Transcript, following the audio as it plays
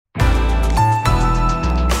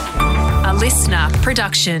listener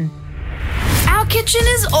production. Our kitchen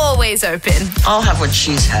is always open. I'll have what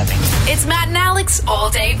she's having. It's Matt and Alex all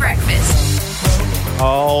day breakfast.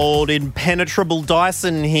 Old impenetrable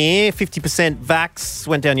Dyson here. 50% vax.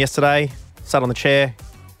 Went down yesterday. Sat on the chair.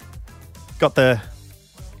 Got the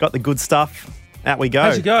good stuff. Out we go.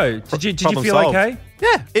 How'd you go? Did you feel solved. okay?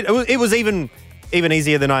 Yeah, it was even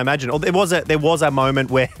easier than I imagined. There was a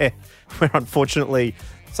moment where unfortunately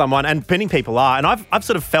someone, and many people are, and I've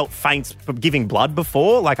sort of felt faint from giving blood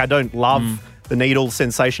before. Like I don't love the needle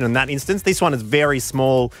sensation in that instance. This one is very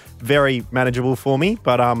small, very manageable for me.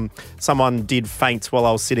 But someone did faint while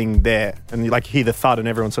I was sitting there, and you hear the thud, and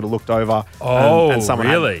everyone sort of looked over. And someone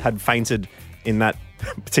really? had fainted in that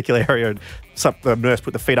particular area. So the nurse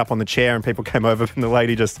put the feet up on the chair and people came over and the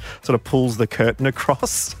lady just sort of pulls the curtain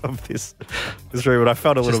across of this room. And I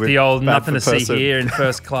felt a little bit the old bad nothing for to the see person. here in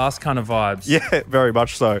first class kind of vibes. Yeah, very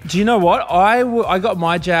much so. Do you know what? I got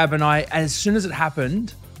my jab and as soon as it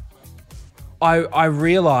happened, I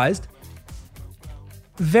realised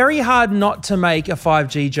very hard not to make a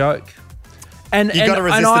 5G joke. And You got to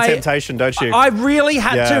resist the temptation, don't you? I really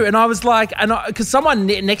had Yeah. to. And I was like, because someone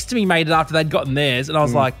next to me made it after they'd gotten theirs. And I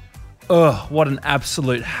was like, ugh, what an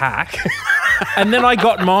absolute hack. And then I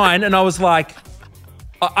got mine and I was like,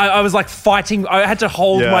 I was like fighting. I had to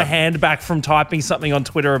hold my hand back from typing something on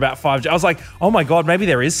Twitter about 5G. I was like, oh my God, maybe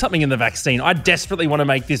there is something in the vaccine. I desperately want to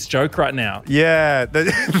make this joke right now. Yeah,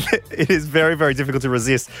 it is very, very difficult to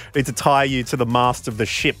resist. I need to tie you to the mast of the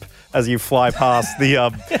ship as you fly past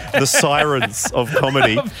the sirens of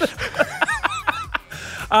comedy.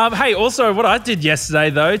 Hey, also what I did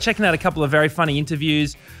yesterday though, checking out a couple of very funny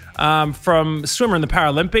interviews from swimmer in the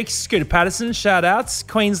Paralympics, Scooter Patterson, shout outs,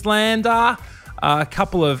 Queenslander, a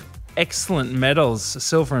couple of excellent medals,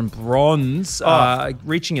 silver and bronze,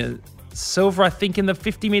 reaching a silver, I think, in the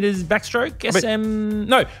 50 metres backstroke,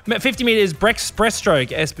 50 metres breaststroke,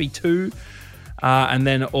 SB2, and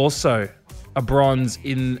then also a bronze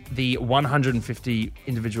in the 150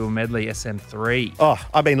 individual medley, SM3. Oh,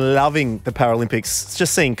 I've been loving the Paralympics.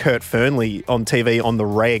 Just seeing Kurt Fearnley on TV on the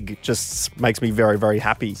reg just makes me very, very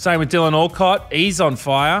happy. Same with Dylan Alcott. He's on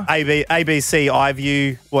fire. ABC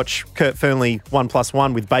iView, watch Kurt Fearnley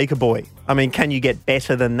 1+1 with Baker Boy. I mean, can you get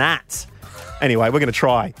better than that? Anyway, we're going to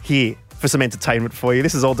try here for some entertainment for you.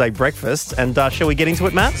 This is All Day Breakfast, and shall we get into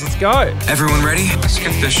it, Matt? Let's go. Everyone ready? Let's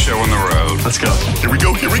get this show on the road. Let's go. Here we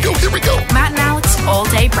go. Matt and Alex all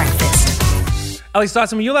day breakfast. Alex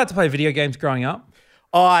Dyson, were you allowed to play video games growing up?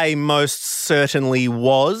 I most certainly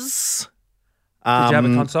was. Did you have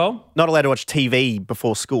a console? Not allowed to watch TV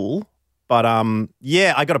before school, but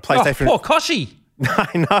yeah, I got a PlayStation. Oh, poor Koshi.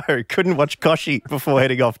 I know. Couldn't watch Koshi before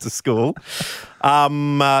heading off to school.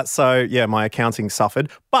 So, yeah, my accounting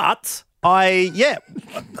suffered. But I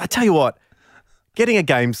tell you what, getting a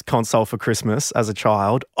games console for Christmas as a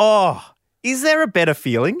child, is there a better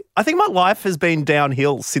feeling? I think my life has been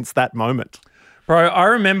downhill since that moment. Bro, I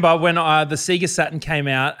remember when the Sega Saturn came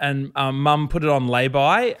out and Mum put it on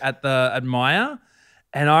lay-by at Maya.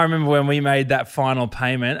 And I remember when we made that final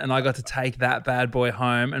payment and I got to take that bad boy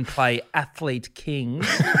home and play Athlete King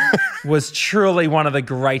was truly one of the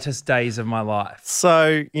greatest days of my life.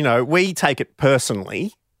 So, we take it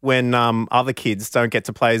personally when other kids don't get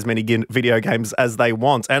to play as many video games as they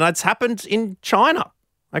want. And it's happened in China,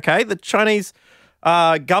 okay? The Chinese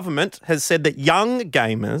government has said that young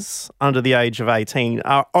gamers under the age of 18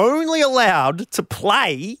 are only allowed to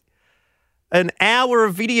play an hour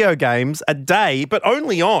of video games a day, but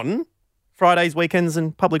only on Fridays, weekends,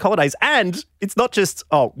 and public holidays. And it's not just,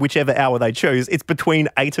 whichever hour they choose. It's between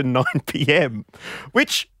 8 and 9 p.m.,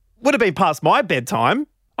 which would have been past my bedtime.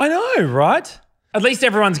 I know, right? At least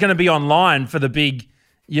everyone's going to be online for the big,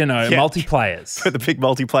 multiplayers. For the big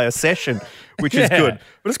multiplayer session, which is good.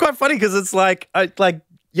 But it's quite funny because it's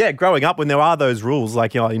growing up when there are those rules,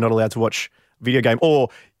 you're not allowed to watch video game, or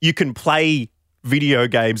you can play video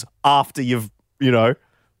games after you've,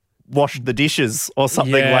 washed the dishes or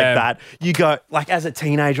something like that. You go, as a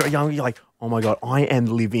teenager or young, you're like, oh my God, I am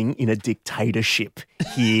living in a dictatorship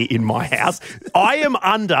here in my house. I am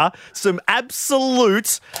under some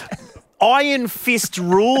absolute iron fist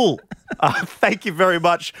rule. Thank you very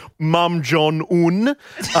much, Mum Jong-un,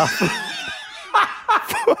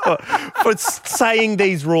 for saying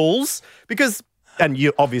these rules because... And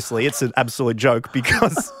obviously, it's an absolute joke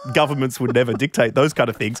because governments would never dictate those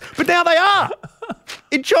kind of things. But now they are.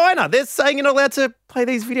 In China, they're saying you're not allowed to play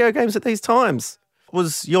these video games at these times.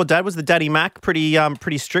 Was the Daddy Mac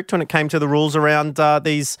pretty strict when it came to the rules around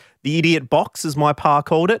the idiot box, as my pa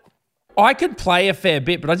called it? I could play a fair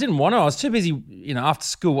bit, but I didn't want to. I was too busy, after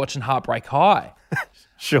school watching Heartbreak High.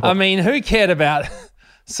 Sure. I mean, who cared about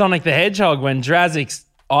Sonic the Hedgehog when Drazik's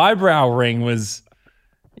eyebrow ring was,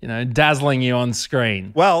 dazzling you on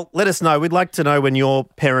screen. Well, let us know. We'd like to know when your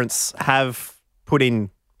parents have put in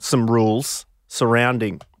some rules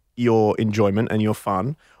surrounding your enjoyment and your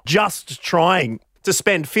fun. Just trying to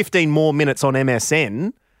spend 15 more minutes on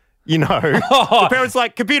MSN, The parents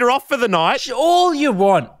like, computer off for the night. All you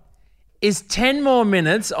want is 10 more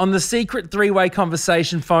minutes on the secret three-way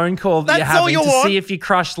conversation phone call that you're having to see if your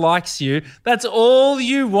crush likes you. That's all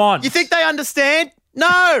you want. You think they understand?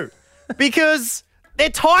 No, because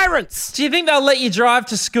they're tyrants. Do you think they'll let you drive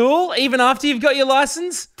to school even after you've got your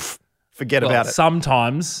license? Forget about it.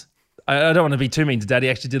 Sometimes. I don't want to be too mean to Daddy.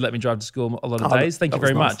 He actually did let me drive to school a lot of days. Thank you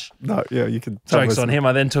very much. No, yeah, you can. Joke's on him.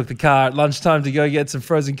 I then took the car at lunchtime to go get some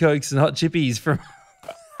frozen Cokes and hot chippies from...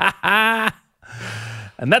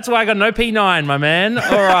 And that's why I got an OP9, my man. All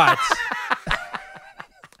right.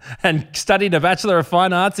 And studied a Bachelor of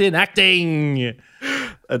Fine Arts in acting.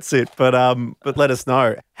 That's it. But let us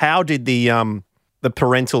know. How did the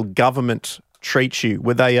parental government treat you?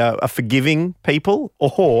 Were they a forgiving people,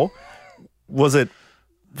 or was it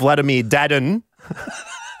Vladimir Dadin?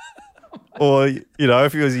 Or,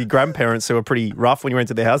 if it was your grandparents who were pretty rough when you went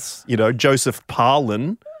to their house, Joseph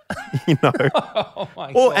Parlin, Oh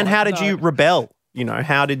my God, and how did you rebel?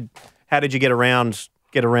 How did you get around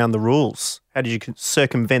the rules? How did you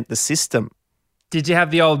circumvent the system? Did you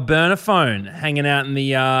have the old burner phone hanging out in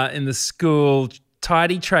the school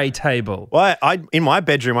tidy tray table? Well, in my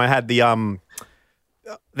bedroom I had the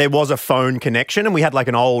there was a phone connection, and we had like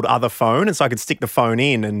an old other phone, and so I could stick the phone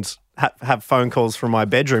in and have phone calls from my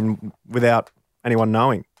bedroom without anyone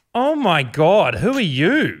knowing. Oh my God, who are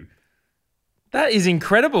you? That is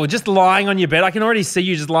incredible. Just lying on your bed. I can already see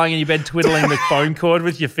you just lying on your bed twiddling the phone cord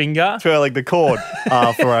with your finger. Twirling the cord.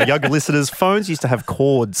 For our younger listeners, phones used to have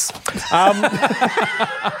cords. It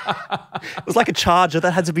was like a charger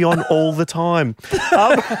that had to be on all the time.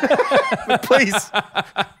 Please,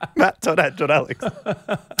 Matt.at.alex.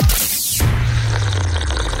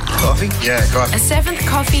 Coffee? Yeah, coffee. A seventh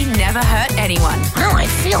coffee never hurt anyone. Oh, I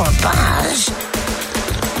feel a buzz.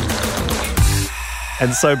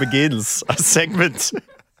 And so begins a segment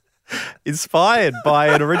inspired by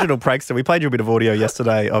an original prankster. We played you a bit of audio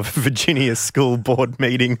yesterday of Virginia's school board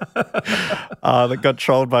meeting that got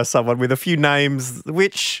trolled by someone with a few names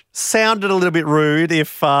which sounded a little bit rude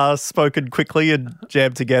if spoken quickly and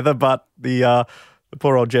jammed together, but the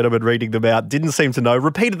poor old gentleman reading them out didn't seem to know,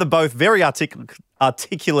 repeated them both very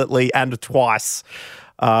articulately and twice.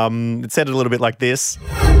 It said it a little bit like this.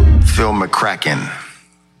 Phil McCracken,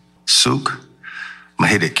 Sook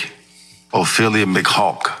Mahidic, Ophelia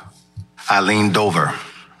McHawk, Eileen Dover,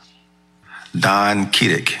 Don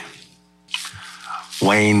Kiddick,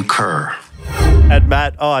 Wayne Kerr. And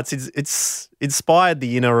Matt, it's inspired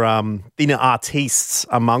the inner artistes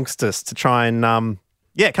amongst us to try and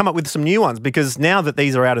come up with some new ones, because now that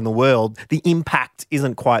these are out in the world, the impact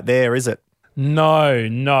isn't quite there, is it? No.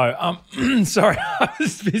 Sorry, I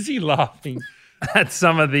was busy laughing at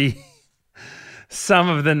some of the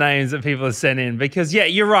names that people have sent in, because, yeah,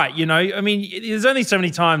 you're right. There's only so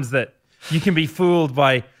many times that you can be fooled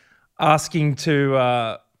by asking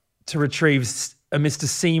to retrieve a Mr.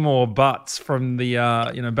 Seymour Butts from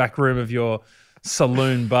the back room of your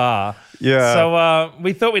saloon bar. Yeah. So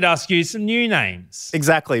we thought we'd ask you some new names.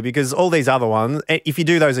 Exactly, because all these other ones, if you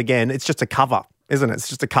do those again, it's just a cover, isn't it? It's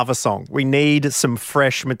just a cover song. We need some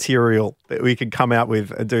fresh material that we can come out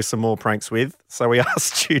with and do some more pranks with. So we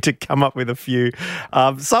asked you to come up with a few,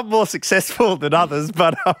 some more successful than others,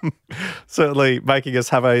 but certainly making us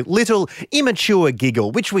have a little immature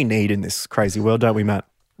giggle, which we need in this crazy world, don't we, Matt?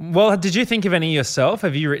 Well, did you think of any yourself?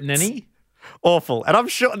 Have you written any? Awful. And I'm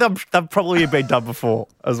sure they've probably been done before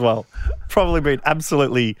as well. Probably been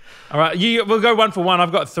absolutely. All right, we'll go one for one.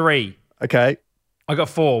 I've got 3. Okay. I got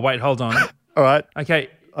 4. Wait, hold on. All right. Okay.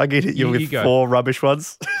 I can hit you with 4 rubbish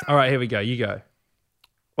ones. All right, here we go. You go.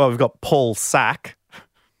 Well, we've got Paul Sack.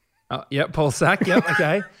 Yep, Paul Sack. Yep,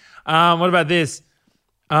 okay. What about this?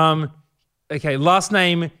 Okay, last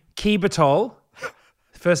name Keebatol.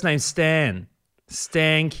 First name Stan.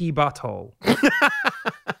 Stan Keebatol.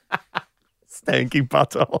 Stan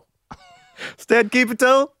Keebatol. Stan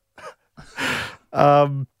Keebatol.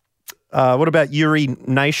 What about Yuri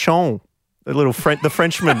Nation? The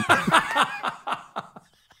Frenchman.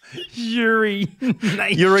 Yuri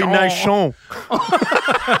Nation. Yuri Nation.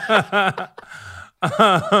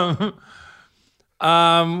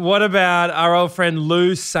 What about our old friend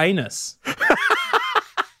Lou Sanus?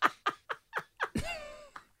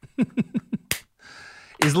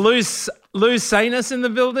 Is Lou Sanus in the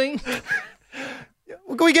building?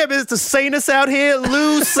 Can we get Mr. Sanus out here?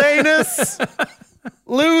 Lou Sanus.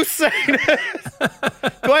 Loose anus.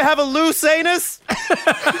 Do I have a loose anus?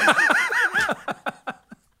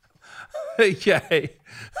 Okay.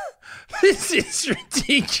 This is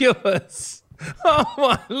ridiculous. Oh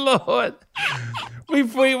my Lord. We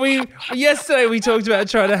yesterday we talked about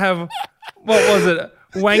trying to have, what was it?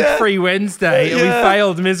 Wank-free Wednesday, and we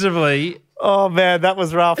failed miserably. Oh man, that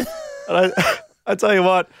was rough. And I tell you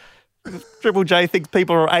what, Triple J thinks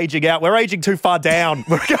people are aging out. We're aging too far down.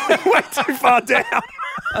 We're going way too far down.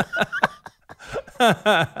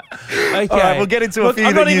 Okay. All right, we'll get into a few.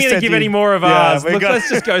 I'm not that even you going to sent give in. any more of Yeah, ours. Look, let's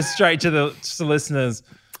just go straight to the listeners.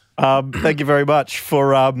 Thank you very much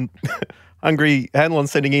for Hungry Hanlon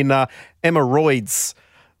sending in Emmeroids.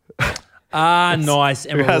 Nice.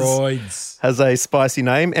 Emmeroids. Has a spicy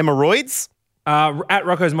name. Emmeroids. At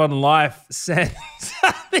Rocco's Modern Life says,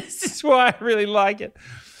 this is why I really like it.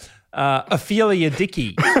 Ophelia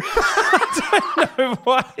Dickey. I don't know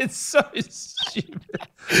why it's so stupid.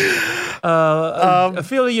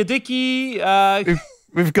 Ophelia Dickey.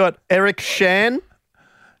 We've got Eric Shan.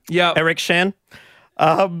 Yeah. Eric Shan.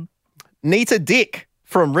 Nita Dick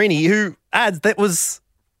from Rinny, who adds that was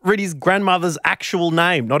Rinny's grandmother's actual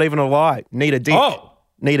name, not even a lie. Nita Dick. Oh.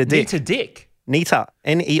 Nita Dick. Nita Dick. Nita.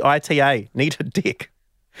 Neita. Nita Dick.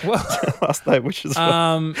 Well, last name, which is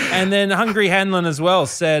and then Hungry Hanlon as well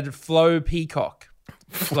said Flo Peacock.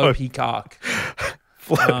 Flo Peacock.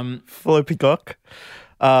 Flo Peacock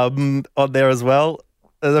on there as well.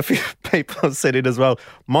 There's a few people have said it as well.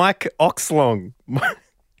 Mike Oxlong.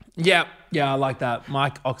 Yeah, I like that.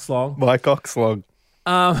 Mike Oxlong. Mike Oxlong.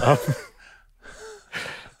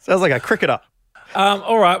 Sounds like a cricketer.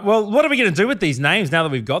 All right. Well, what are we going to do with these names now that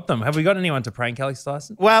we've got them? Have we got anyone to prank Alex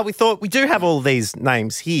Dyson? Well, we thought we do have all these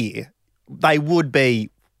names here. They would be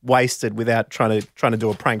wasted without trying to do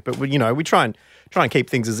a prank. But we try and keep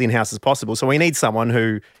things as in-house as possible. So we need someone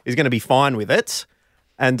who is going to be fine with it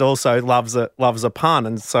and also loves a pun.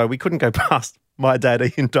 And so we couldn't go past my dad,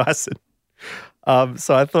 Ian Dyson.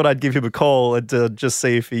 So I thought I'd give him a call and just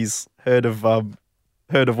see if he's heard of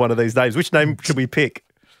one of these names. Which name should we pick?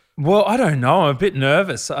 Well, I don't know. I'm a bit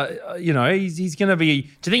nervous. He's going to be. Do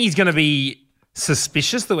you think he's going to be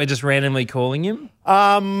suspicious that we're just randomly calling him?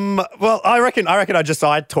 Well, I reckon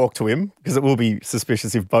I'd talk to him because it will be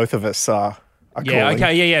suspicious if both of us are Yeah. calling.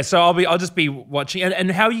 Okay. Yeah. So I'll just be watching.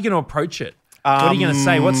 And how are you going to approach it? What are you going to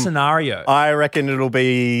say? What scenario? I reckon it'll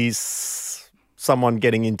be someone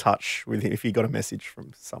getting in touch with him if he got a message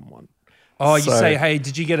from someone. Oh, you say, hey,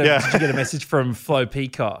 did you get a message from Flo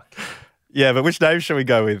Peacock? Yeah, but which name should we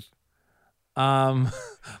go with?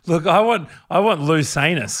 Look, I want loose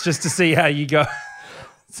anus just to see how you go.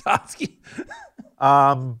 It's asking.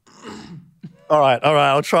 All right.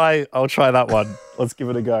 I'll try that one. Let's give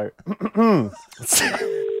it a go.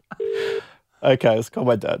 Okay, let's call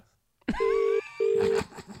my dad.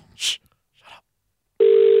 Shh, shut up.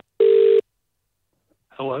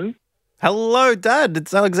 Hello? Hello, Dad.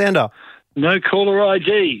 It's Alexander. No caller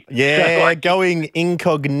ID. Yeah, going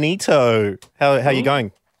incognito. How you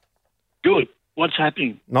going? Good. What's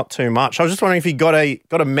happening? Not too much. I was just wondering if you I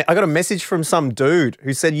got a message from some dude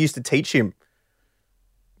who said you used to teach him.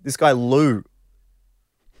 This guy Lou.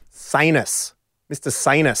 Sanus. Mr.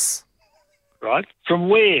 Sanus. Right. From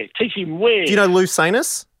where? Teach him where? Do you know Lou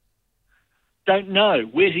Sanus? Don't know.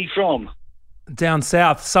 Where's he from? Down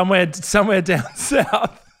south, somewhere down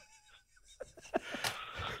south.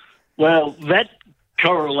 Well, that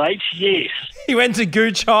correlates, yes. He went to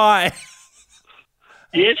Gooch High.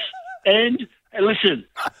 Yes. And listen,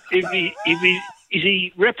 is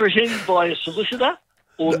he represented by a solicitor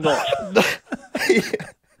or not?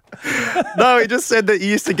 No, he just said that you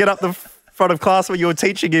used to get up the front of class when you were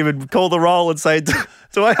teaching him and call the roll and say,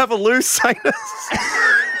 do I have a Lou Sanus?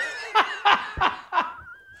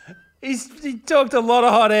 He talked a lot of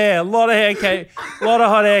hot air. A lot of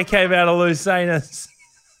hot air came out of Lou Sanus.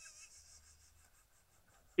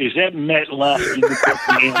 Is that Matt laughing in the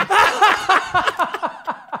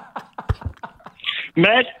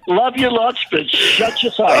Matt, love you lots, but shut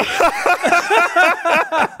your face.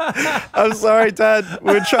 I'm sorry, Dad.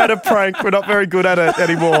 We're trying to prank. We're not very good at it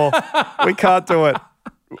anymore. We can't do it.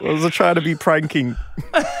 We're trying to be pranking.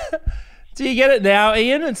 Do you get it now,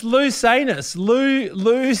 Ian? It's Lou Sanus. Lou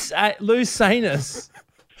Sanus.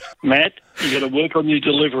 Matt, you got to work on your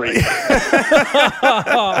delivery.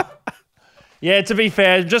 Yeah, to be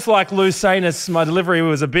fair, just like Lou Sanus, my delivery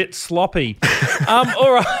was a bit sloppy.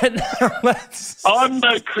 All right, let's... I'm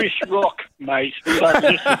no Chris Rock, mate. But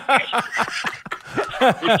listen,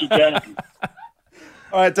 what you going?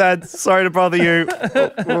 All right, Dad. Sorry to bother you.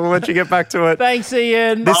 We'll let you get back to it. Thanks,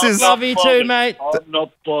 Ian. This Love you too, mate. I'm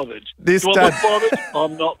not bothered. This I'm Dad- not bothered.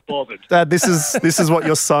 I'm not bothered. Dad, this is what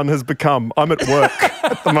your son has become. I'm at work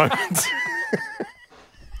at the moment.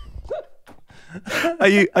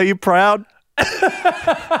 Are you proud?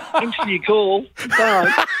 Thanks for your call.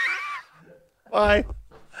 Bye. Bye.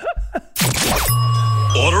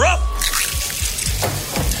 Order up.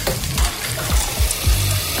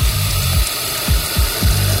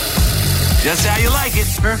 Just how you like it.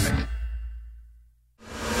 Perfect.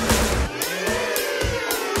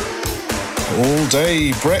 All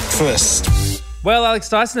day breakfast. Well, Alex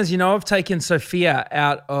Dyson, as you know, I've taken Sophia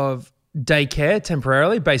out of daycare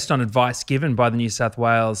temporarily based on advice given by the New South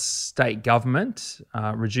Wales state government,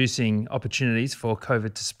 reducing opportunities for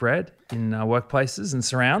COVID to spread in workplaces and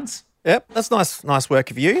surrounds. Yep, that's nice work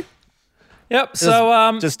of you. Yep.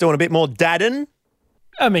 So, Just doing a bit more dadding.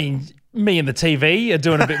 I mean, me and the TV are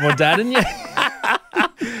doing a bit more dadding, yeah.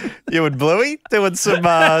 You and Bluey doing some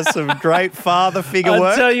great father figure I'll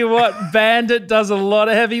work. tell you what, Bandit does a lot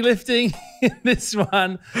of heavy lifting in this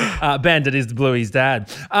one. Bandit is Bluey's dad.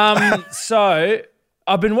 So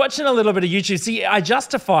I've been watching a little bit of YouTube. See, I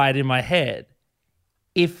justify it in my head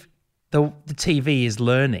if the TV is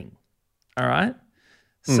learning, all right?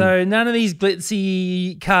 So none of these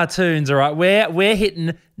glitzy cartoons, all right? We're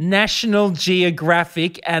hitting National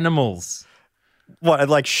Geographic animals. What,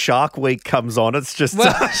 like Shark Week comes on, it's just...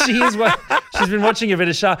 Well, she's been watching a bit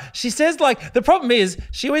of Shark. She says, like, the problem is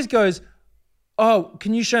she always goes, oh,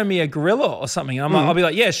 can you show me a gorilla or something? And I'll be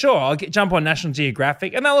like, yeah, sure. I'll jump on National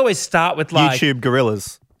Geographic. And they'll always start with like... YouTube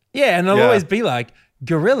gorillas. Yeah, and they'll always be like,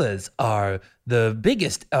 gorillas are the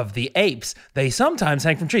biggest of the apes. They sometimes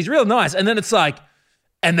hang from trees. Real nice. And then it's like...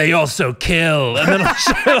 And they also kill. And then I'll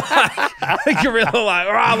show like a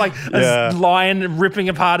gorilla like a lion ripping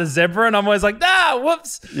apart a zebra. And I'm always like,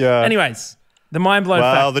 whoops. Yeah. Anyways, the mind blown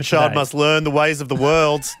fact. Well, the child must learn the ways of the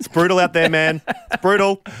world. It's brutal out there, man. It's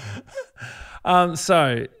brutal.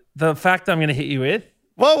 So the fact I'm going to hit you with.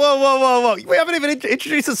 Whoa. We haven't even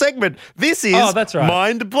introduced the segment. This is that's right.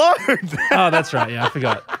 Mind Blown. Oh, that's right. Yeah, I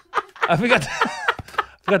forgot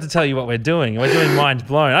to tell you what we're doing. We're doing Mind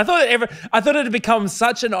Blown. I thought it had become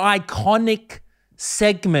such an iconic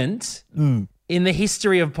segment in the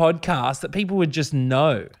history of podcasts that people would just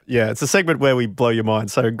know. Yeah, it's a segment where we blow your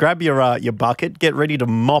mind. So grab your bucket, get ready to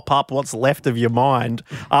mop up what's left of your mind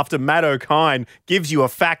after Matt O'Kine gives you a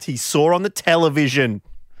fact he saw on the television.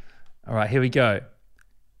 All right, here we go.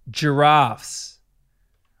 Giraffes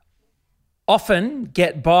often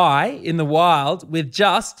get by in the wild with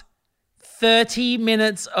just 30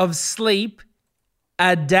 minutes of sleep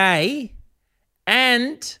a day,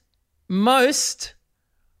 and most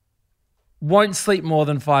won't sleep more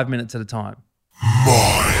than 5 minutes at a time.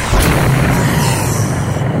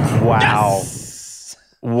 Wow. Yes!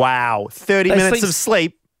 Wow. 30 minutes of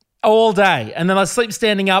sleep. All day. And then I sleep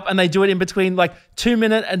standing up, and they do it in between like 2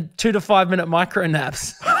 minute and 2 to 5 minute micro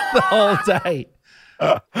naps the whole day.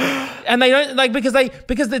 And they don't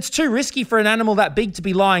because it's too risky for an animal that big to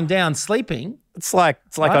be lying down sleeping. It's like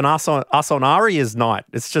on us on Aria's night.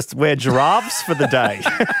 It's just we're giraffes for the day.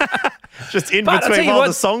 Just in between while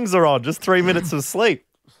the songs are on, just 3 minutes of sleep.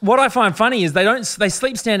 What I find funny is they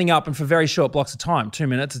sleep standing up and for very short blocks of time, 2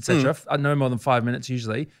 minutes, etc. No more than 5 minutes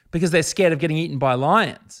usually, because they're scared of getting eaten by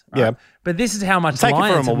lions. Right? Yeah. But this is how much It'd take it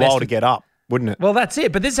for them a while to get up, wouldn't it? Well, that's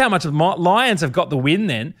it. But this is how much lions have got the win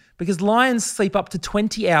then, because lions sleep up to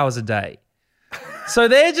 20 hours a day. So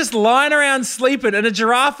they're just lying around sleeping, and a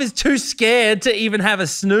giraffe is too scared to even have a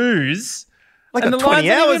snooze. Like the 20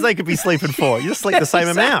 hours they could be sleeping for. You just sleep the same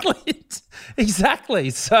amount. Exactly.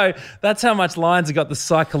 So that's how much lions have got the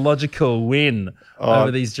psychological win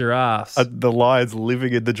over these giraffes. The lion's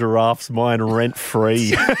living in the giraffe's mind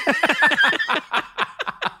rent-free.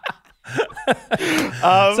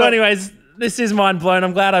 So anyways, this is Mind Blown.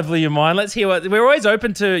 I'm glad I blew your mind. Let's hear what... We're always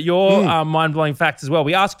open to your mind-blowing facts as well.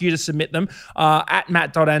 We ask you to submit them at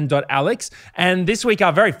matt.and.alex. And this week,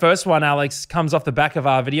 our very first one, Alex, comes off the back of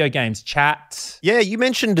our video games chat. Yeah, you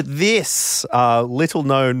mentioned this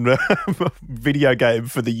little-known video game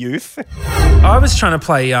for the youth. I was trying to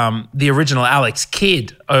play the original Alex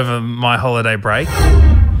Kidd over my holiday break.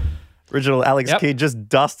 Original Alex Kidd just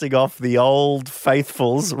dusting off the old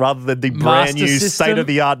faithfuls rather than the brand new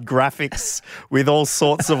state-of-the-art graphics with all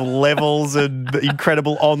sorts of levels and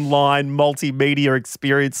incredible online multimedia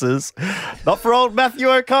experiences. Not for old Matthew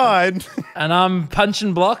O'Kine. And I'm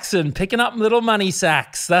punching blocks and picking up little money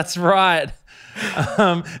sacks. That's right.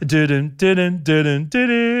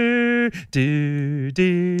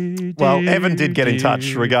 Well, Evan did get in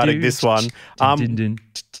touch regarding this one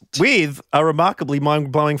with a remarkably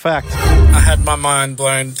mind-blowing fact. I had my mind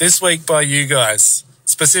blown this week by you guys,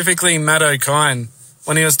 specifically Matt O'Kine,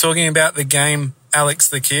 when he was talking about the game Alex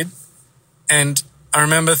the Kid. And I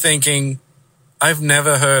remember thinking, I've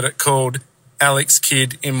never heard it called Alex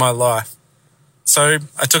Kidd in my life. So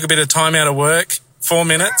I took a bit of time out of work, 4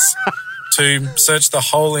 minutes, to search the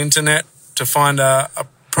whole internet to find a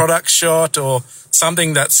product shot or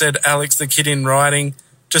something that said Alex the Kid in writing,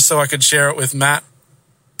 just so I could share it with Matt.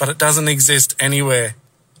 But it doesn't exist anywhere.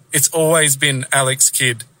 It's always been Alex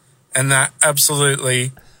Kidd, and that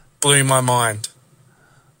absolutely blew my mind.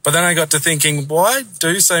 But then I got to thinking, why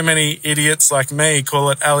do so many idiots like me call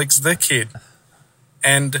it Alex the Kid?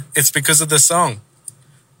 And it's because of the song.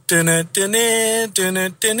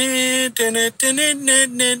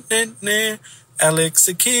 Alex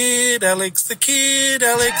the Kid, Alex the Kid,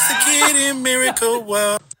 Alex the Kid in Miracle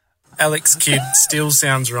World. Alex Kidd still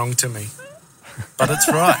sounds wrong to me, but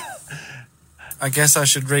it's right. I guess I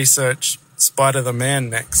should research Spider the Man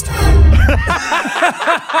next.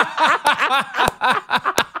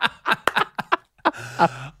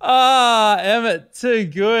 Emmett, too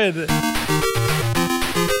good.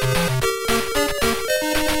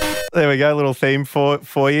 There we go, little theme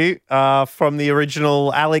for you from the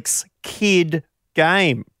original Alex Kidd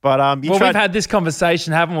game. But we've had this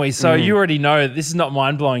conversation, haven't we? So you already know this is not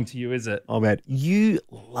mind-blowing to you, is it? Oh, man, you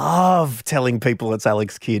love telling people it's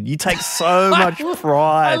Alex Kidd. You take so much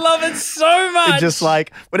pride. I love it so much. Just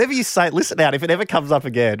like, whenever you say, listen out, if it ever comes up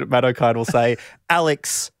again, Matt O'Kine will say,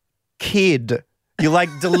 Alex Kidd. You like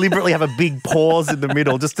deliberately have a big pause in the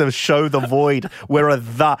middle just to show the void where a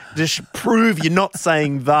the, just prove you're not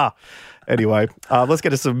saying the. Anyway, let's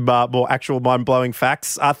get to some more actual mind-blowing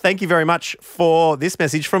facts. Thank you very much for this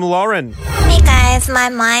message from Lauren. Hey guys, my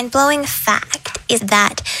mind-blowing fact is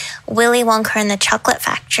that Willy Wonka and the Chocolate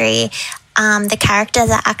Factory, the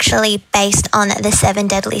characters are actually based on the 7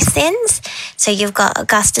 deadly sins. So you've got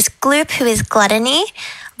Augustus Gloop, who is gluttony,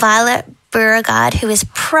 Violet Beauregard, who is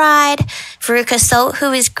pride, Veruca Salt,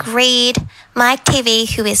 who is greed, Mike TV,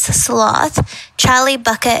 who is sloth, Charlie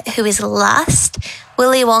Bucket, who is lust,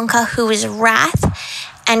 Willy Wonka, who is wrath,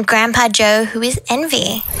 and Grandpa Joe, who is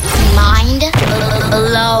envy. Mind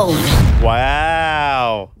blown.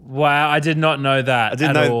 Wow. Wow, I did not know that I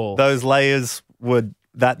didn't at know all. those layers were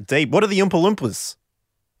that deep. What are the Oompa Loompas?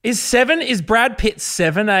 Is Brad Pitt's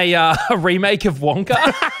 7 a remake of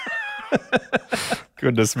Wonka?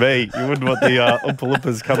 Goodness me. You wouldn't want the Oompa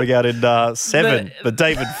Loompas coming out in 7, the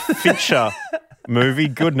David Fincher movie.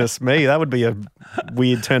 Goodness me. That would be a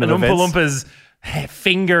weird turn of events. Oompa Loompas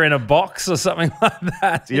finger in a box or something like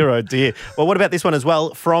that. Dear, oh dear. Well, what about this one as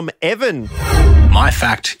well from Evan? My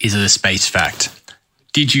fact is a space fact.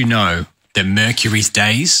 Did you know that Mercury's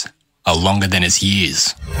days are longer than its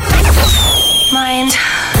years? Mind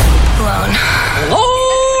blown.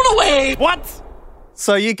 Blown away. What?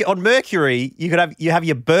 So you on Mercury, you have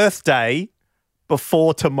your birthday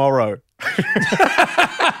before tomorrow.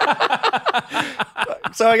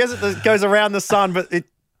 So I guess it goes around the sun, but it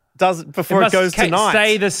doesn't before it goes to night.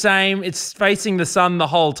 Stay the same. It's facing the sun the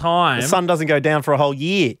whole time. The sun doesn't go down for a whole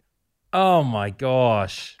year. Oh my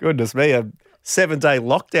gosh! Goodness me, a 7-day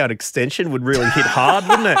lockdown extension would really hit hard,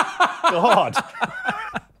 wouldn't it? God.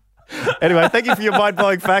 Anyway, thank you for your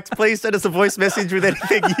mind-blowing facts. Please send us a voice message with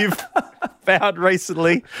anything you've found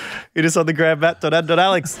recently. It is on the gram,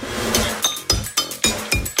 matt.ad.alex.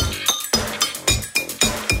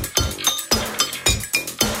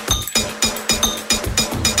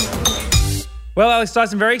 Well, Alex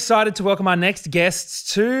Dyson, very excited to welcome our next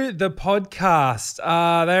guests to the podcast.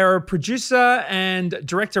 They are a producer and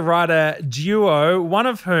director-writer duo, one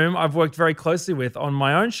of whom I've worked very closely with on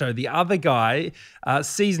my own show, The Other Guy,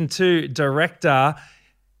 Season 2 director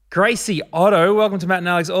Gracie Otto. Welcome to Matt and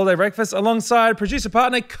Alex All Day Breakfast, alongside producer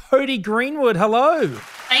partner Cody Greenwood. Hello.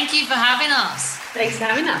 Thank you for having us. Thanks for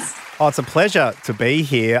having us. Oh, it's a pleasure to be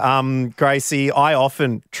here. Gracie, I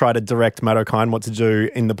often try to direct Matt O'Kine what to do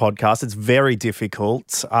in the podcast. It's very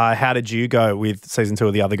difficult. How did you go with Season 2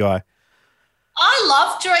 of The Other Guy? I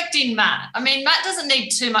love directing Matt. I mean, Matt doesn't need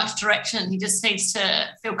too much direction. He just needs to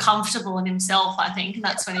feel comfortable in himself, I think, and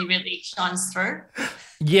that's when he really shines through.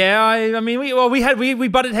 Yeah, I mean, we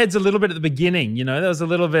butted heads a little bit at the beginning. You know, there was a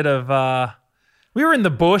little bit of we were in the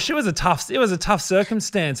bush. It was a tough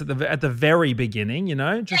circumstance at the very beginning. You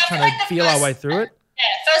know, just trying to feel our way through it.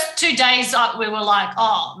 Yeah, first 2 days we were like,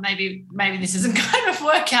 oh, maybe this isn't going to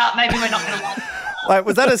work out. Maybe we're not going to like it. Like,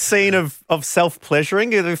 was that a scene of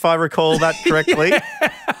self-pleasuring, if I recall that correctly?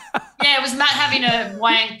 Yeah, it was Matt having a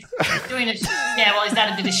wank, while he's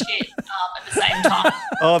had a bit of shit. at the same time.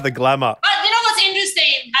 Oh, the glamour. But you know what's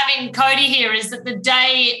interesting having Cody here is that the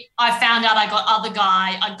day I found out I got Other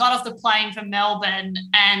Guy, I got off the plane from Melbourne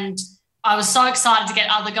and I was so excited to get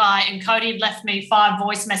Other Guy, and Cody had left me 5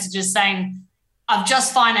 voice messages saying, I've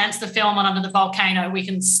just financed the film on Under the Volcano. We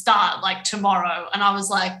can start like tomorrow. And I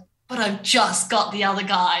was like, but I've just got The Other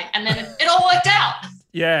Guy. And then it all worked out.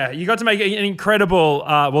 Yeah, you got to make an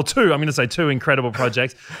incredible, two incredible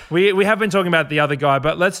projects. We have been talking about The Other Guy,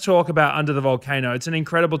 but let's talk about Under the Volcano. It's an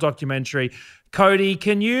incredible documentary. Cody,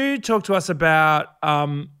 can you talk to us about,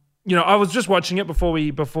 I was just watching it before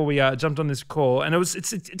we jumped on this call, and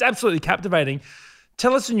it's absolutely captivating.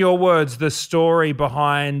 Tell us in your words the story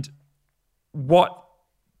behind what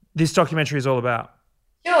this documentary is all about.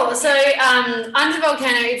 Sure. So Under the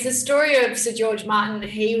Volcano, it's the story of Sir George Martin.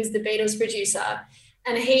 He was the Beatles producer,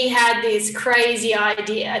 and he had this crazy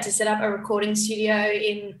idea to set up a recording studio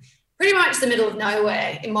in pretty much the middle of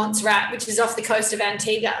nowhere in Montserrat, which is off the coast of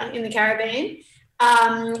Antigua in the Caribbean.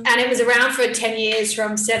 And it was around for 10 years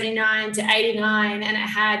from 79 to 89. And it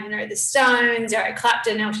had, the Stones, Eric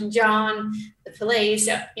Clapton, Elton John, the Police,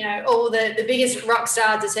 all the biggest rock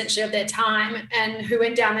stars essentially of their time, and who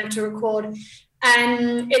went down there to record.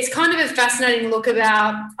 And it's kind of a fascinating look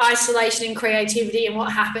about isolation and creativity and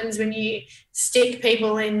what happens when you stick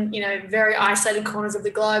people in, very isolated corners of the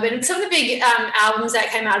globe. And some of the big albums that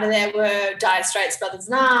came out of there were Dire Straits, Brothers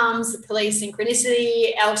in Arms, The Police,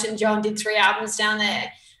 Synchronicity. Elton John did 3 albums down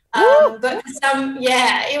there. But for some,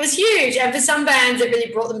 it was huge. And for some bands, it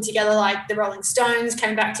really brought them together, like the Rolling Stones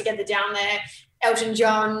came back together down there. Elton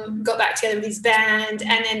John got back together with his band.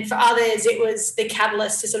 And then for others, it was the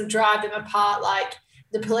catalyst to sort of drive them apart, like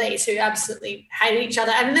the Police, who absolutely hated each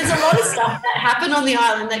other. And there's a lot of stuff that happened on the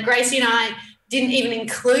island that Gracie and I didn't even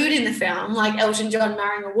include in the film, like Elton John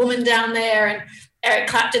marrying a woman down there and Eric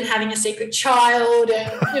Clapton having a secret child.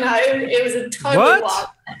 And, it was a totally wild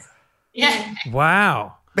mess. Yeah.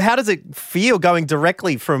 Wow. How does it feel going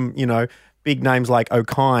directly from, big names like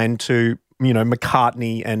O'Kine to,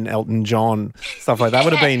 McCartney and Elton John, stuff like that?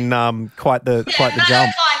 Would have been quite the jump.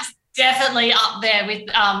 O'Kine's definitely up there with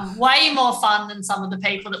way more fun than some of the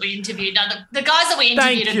people that we interviewed. Now, the guys that we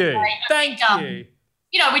interviewed are great. Thank you.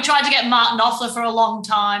 We tried to get Martin Offler for a long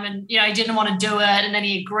time, and, he didn't want to do it, and then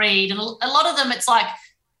he agreed. And a lot of them, it's like,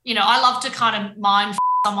 I love to kind of mind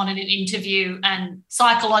someone in an interview and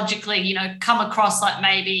psychologically, come across like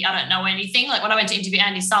maybe I don't know anything. Like when I went to interview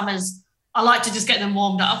Andy Summers, I like to just get them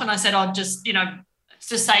warmed up, and I said, I'll just,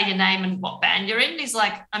 just say your name and what band you're in. And he's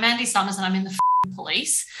like, I'm Andy Summers and I'm in the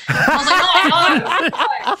Police. And I was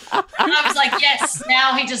like, no. And I was like, yes.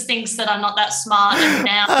 Now he just thinks that I'm not that smart, and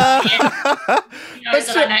now he knows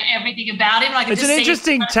that I know everything about him. It's an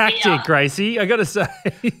interesting tactic, Gracie, I got to say.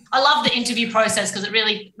 I love the interview process because it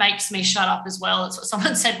really makes me shut up as well. It's what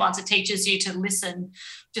someone said once. It teaches you to listen,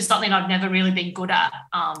 just something I've never really been good at.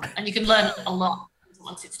 And you can learn a lot.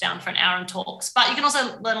 One sits down for an hour and talks, but you can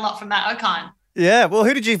also learn a lot from Matt O'Kine. Yeah, well,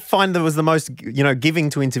 who did you find that was the most, giving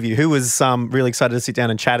to interview? Who was really excited to sit down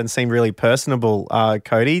and chat and seemed really personable?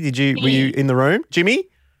 Cody, were you in the room? Jimmy?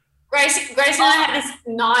 Gracie and I had this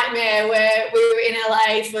nightmare where we were in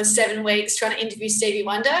LA for 7 weeks trying to interview Stevie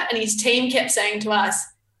Wonder, and his team kept saying to us,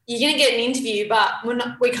 "You're going to get an interview, but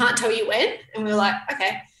we can't tell you when." And we were like,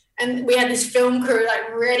 "Okay." And we had this film crew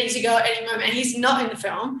like ready to go at any moment, and he's not in the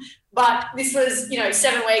film. But this was,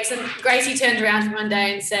 7 weeks, and Gracie turned around to me one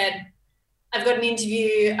day and said, I've got an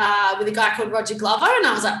interview with a guy called Roger Glover. And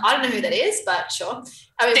I was like, I don't know who that is, but sure.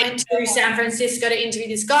 And we went to San Francisco to interview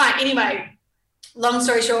this guy. Anyway, long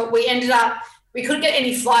story short, we couldn't get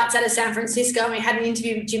any flights out of San Francisco, and we had an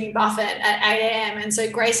interview with Jimmy Buffett at 8 a.m. And so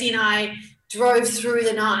Gracie and I drove through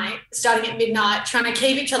the night, starting at midnight, trying to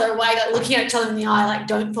keep each other awake, like looking at each other in the eye, like,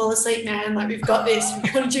 don't fall asleep, man. Like, we've got this.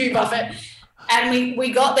 We've got Jimmy Buffett. And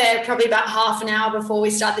we got there probably about half an hour before we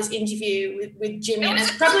start this interview with Jimmy. And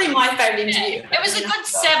it's probably my favourite interview. It was a good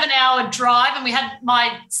 7-hour drive, and we had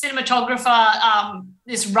my cinematographer,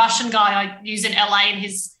 this Russian guy I use in LA, and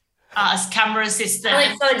his camera assistant.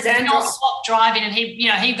 Alexander. We all swapped driving, and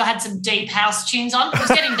he had some deep house tunes on. It was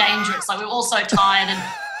getting dangerous. Like, we were all so tired,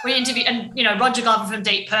 and we interviewed, and, Roger Glover from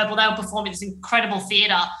Deep Purple, they were performing this incredible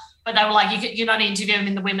theatre. But they were like, you're not interviewing him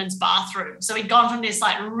in the women's bathroom. So we'd gone from this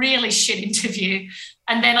like really shit interview,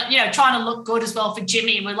 and then, trying to look good as well for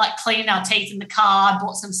Jimmy. And we're like cleaning our teeth in the car,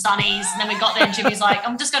 bought some sunnies. And then we got there and Jimmy's like,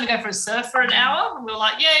 I'm just going to go for a surf for an hour. And we were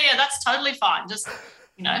like, yeah, that's totally fine. Just,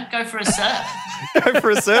 go for a surf. Go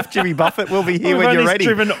for a surf, Jimmy Buffett. We'll be here when you're ready.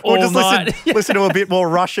 We'll just listen to a bit more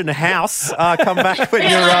Russian house. Come back when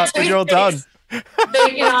you're all done.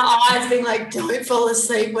 being in our eyes, being like, don't fall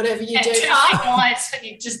asleep, whatever you do.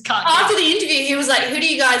 You just can't. After the interview, he was like, who do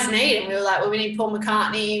you guys need? And we were like, well, we need Paul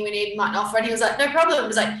McCartney, we need Martin Offer. And he was like, no problem. It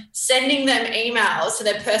was like sending them emails to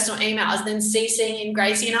their personal emails and then CCing in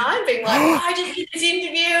Gracie and I, being like, I just did this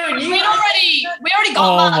interview. And we already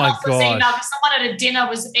got Martin Offer's email because someone at a dinner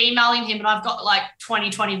was emailing him, and I've got like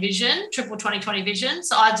 20/20 vision, triple 20/20 vision.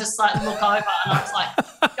 So I just like look over and I was like,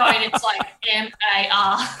 going, it's like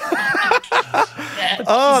MAR. Yeah.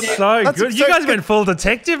 Oh, so good. You guys went full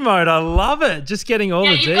detective mode. I love it. Just getting all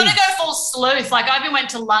the deeds. You've got to go full sleuth. Like, I even went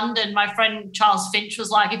to London. My friend Charles Finch was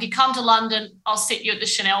like, if you come to London, I'll sit you at the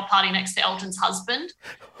Chanel party next to Elton's husband.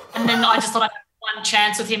 And then I just thought I'd have one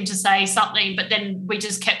chance with him to say something, but then we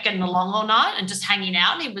just kept getting along all night and just hanging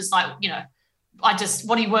out. And he was like,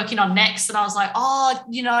 what are you working on next? And I was like,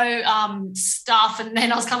 stuff. And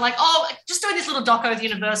then I was kind of like, just doing this little doco with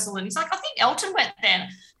Universal. And he's like, I think Elton went then.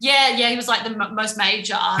 Yeah, he was like the most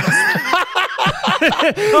major artist.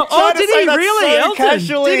 Did he really? So Elton?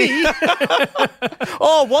 Casually. Did he?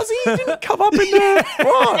 Was he? He didn't come up in there.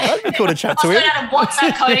 Right, that'd be cool to chat to him. I was going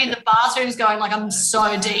to WhatsApp Cody in the bathrooms going like, I'm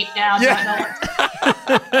so deep now. Yeah.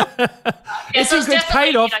 Don't know. It's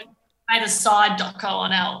paid off. Made a side doco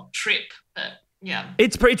on our trip, but yeah.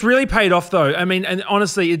 It's really paid off though. I mean, and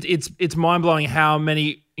honestly, it's mind-blowing how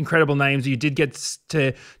many incredible names you did get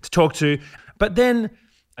to talk to. But then,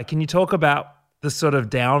 can you talk about the sort of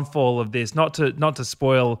downfall of this? Not to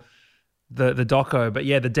spoil the doco, but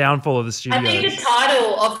yeah, the downfall of the studios. I think the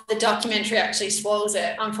title of the documentary actually spoils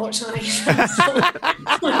it, unfortunately. It's not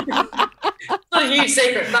a huge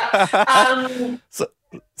secret, but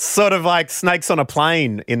sort of like Snakes on a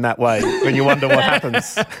Plane in that way, when you wonder what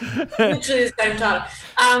happens. Literally the same title.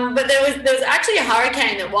 But there was actually a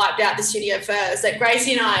hurricane that wiped out the studio first. Like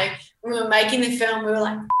Gracie and I, when we were making the film, we were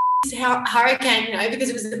like, hurricane, because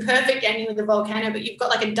it was the perfect ending with the volcano, but you've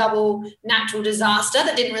got like a double natural disaster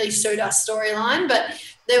that didn't really suit our storyline. But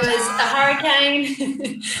there was a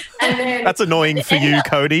hurricane, and then that's annoying for you,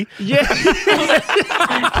 Cody. Yeah.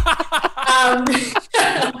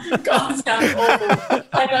 God, sounds awful.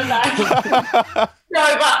 I go back.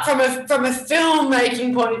 No, but from a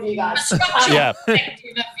filmmaking point of view, guys. Yeah.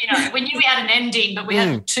 We knew we had an ending, but we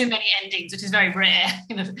had too many endings, which is very rare.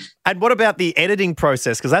 And what about the editing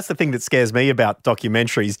process? Because that's the thing that scares me about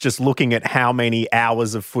documentaries, just looking at how many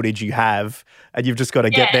hours of footage you have, and you've just got to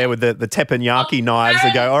get there with the teppanyaki knives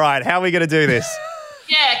and go, all right, how are we going to do this?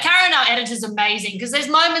 Yeah, Karen, our editor's amazing, because there's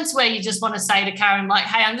moments where you just want to say to Karen, like,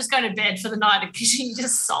 hey, I'm just going to bed for the night because you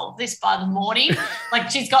just solve this by the morning.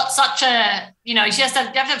 Like, she's got such a, you have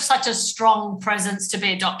to have such a strong presence to be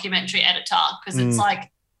a documentary editor, because it's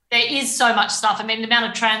like there is so much stuff. I mean, the amount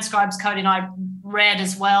of transcribes Cody and I read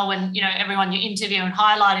as well, and, everyone you interview and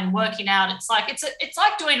highlight and working out, it's like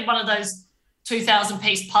doing one of those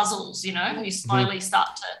 2,000-piece puzzles, and you slowly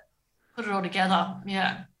start to put it all together.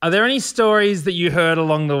 Yeah. Are there any stories that you heard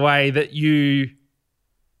along the way that you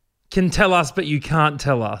can tell us but you can't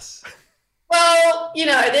tell us? Well,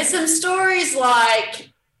 there's some stories like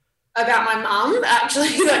about my mum, actually,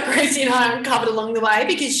 that Gracie and I uncovered along the way,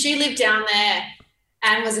 because she lived down there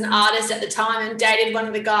and was an artist at the time and dated one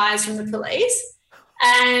of the guys from the police.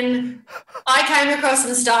 And I came across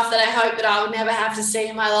some stuff that I hope that I would never have to see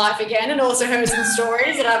in my life again, and also heard some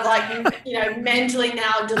stories that I've mentally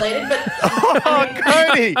now deleted. But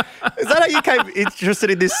Cody, is that how you came interested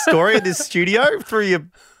in this story in this studio, through your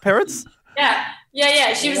parents? Yeah.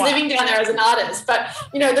 She was living down there as an artist. But,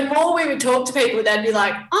 the more we would talk to people, they'd be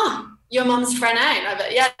like, oh, your mum's friend, eh? And I'd be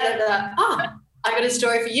like, yeah. They'd be like, oh, I got a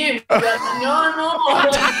story for you. I'd be like, no.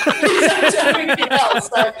 Everything else.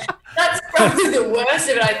 So that's probably the worst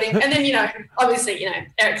of it, I think. And then, obviously,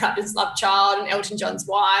 Eric Clapton's love child and Elton John's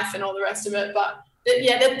wife and all the rest of it. But,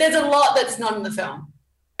 there's a lot that's not in the film.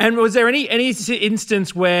 And was there any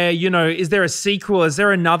instance where, is there a sequel? Is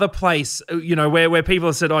there another place, where people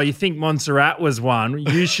have said, oh, you think Montserrat was one,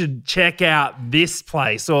 you should check out this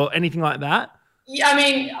place, or anything like that? Yeah, I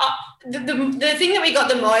mean, the thing that we got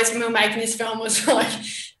the most when we were making this film was like,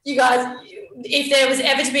 you guys, if there was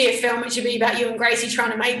ever to be a film, it should be about you and Gracie trying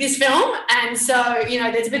to make this film. And so,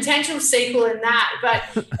 there's a potential sequel in that.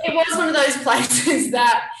 But it was one of those places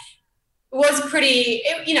that was pretty,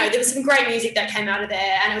 there was some great music that came out of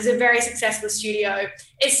there, and it was a very successful studio.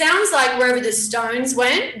 It sounds like wherever the Stones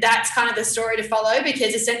went, that's kind of the story to follow,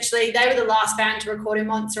 because essentially they were the last band to record in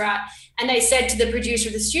Montserrat, and they said to the producer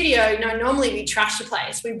of the studio, no, normally we trash the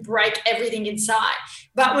place, we break everything inside,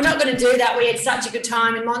 but we're not going to do that. We had such a good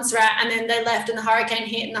time in Montserrat, and then they left and the hurricane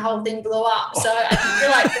hit and the whole thing blew up. So I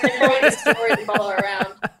feel like they're probably the story to follow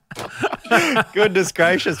around. Goodness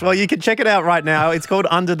gracious. Well, you can check it out right now. It's called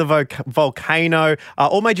Under the Volcano.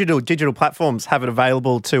 All major digital platforms have it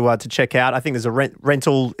available to check out. I think there's a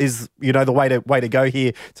rental is, the way to go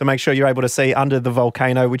here to make sure you're able to see Under the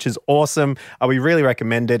Volcano, which is awesome. We really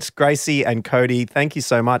recommend it. Gracie and Cody, thank you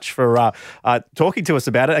so much for talking to us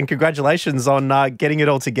about it, and congratulations on getting it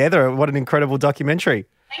all together. What an incredible documentary.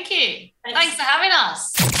 Thank you. Thanks for having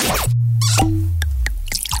us.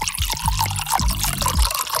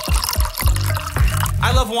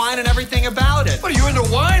 I love wine and everything about it. What, are you into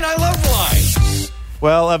wine? I love wine.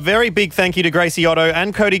 Well, a very big thank you to Gracie Otto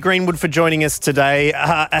and Cody Greenwood for joining us today.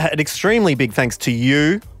 An extremely big thanks to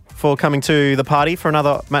you for coming to the party for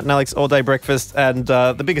another Matt and Alex all-day breakfast. And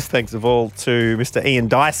the biggest thanks of all to Mr. Ian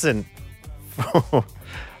Dyson for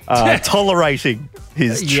tolerating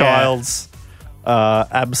his child's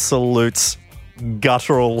absolute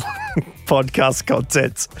guttural podcast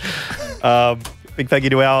content. Big thank you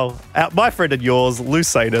to my friend and yours,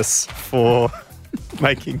 Lucanus, for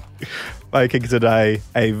making today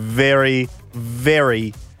a very,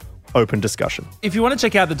 very open discussion. If you want to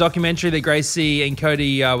check out the documentary that Gracie and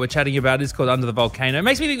Cody were chatting about, it's called Under the Volcano. It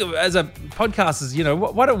makes me think, as a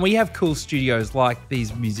podcasters, why don't we have cool studios like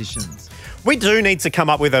these musicians? We do need to come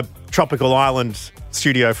up with a tropical island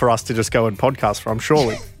studio for us to just go and podcast from,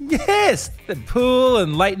 surely. Yes, the pool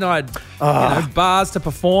and late night bars to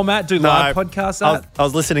perform at, do live podcasts at. I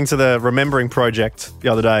was listening to the Remembering Project the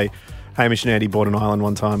other day. Hamish and Andy bought an island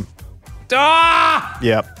one time. Ah!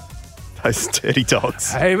 Yep. Those dirty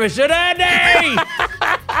dogs. Hamish and Andy!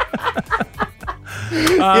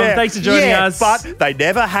 Thanks for joining us. But they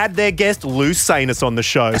never had their guest Lucanus on the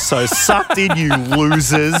show, so sucked in, you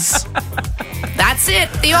losers. That's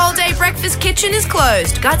it. The all-day breakfast kitchen is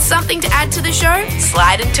closed. Got something to add to the show?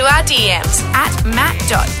 Slide into our DMs at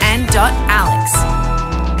matt.and.alex.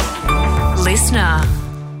 Listener.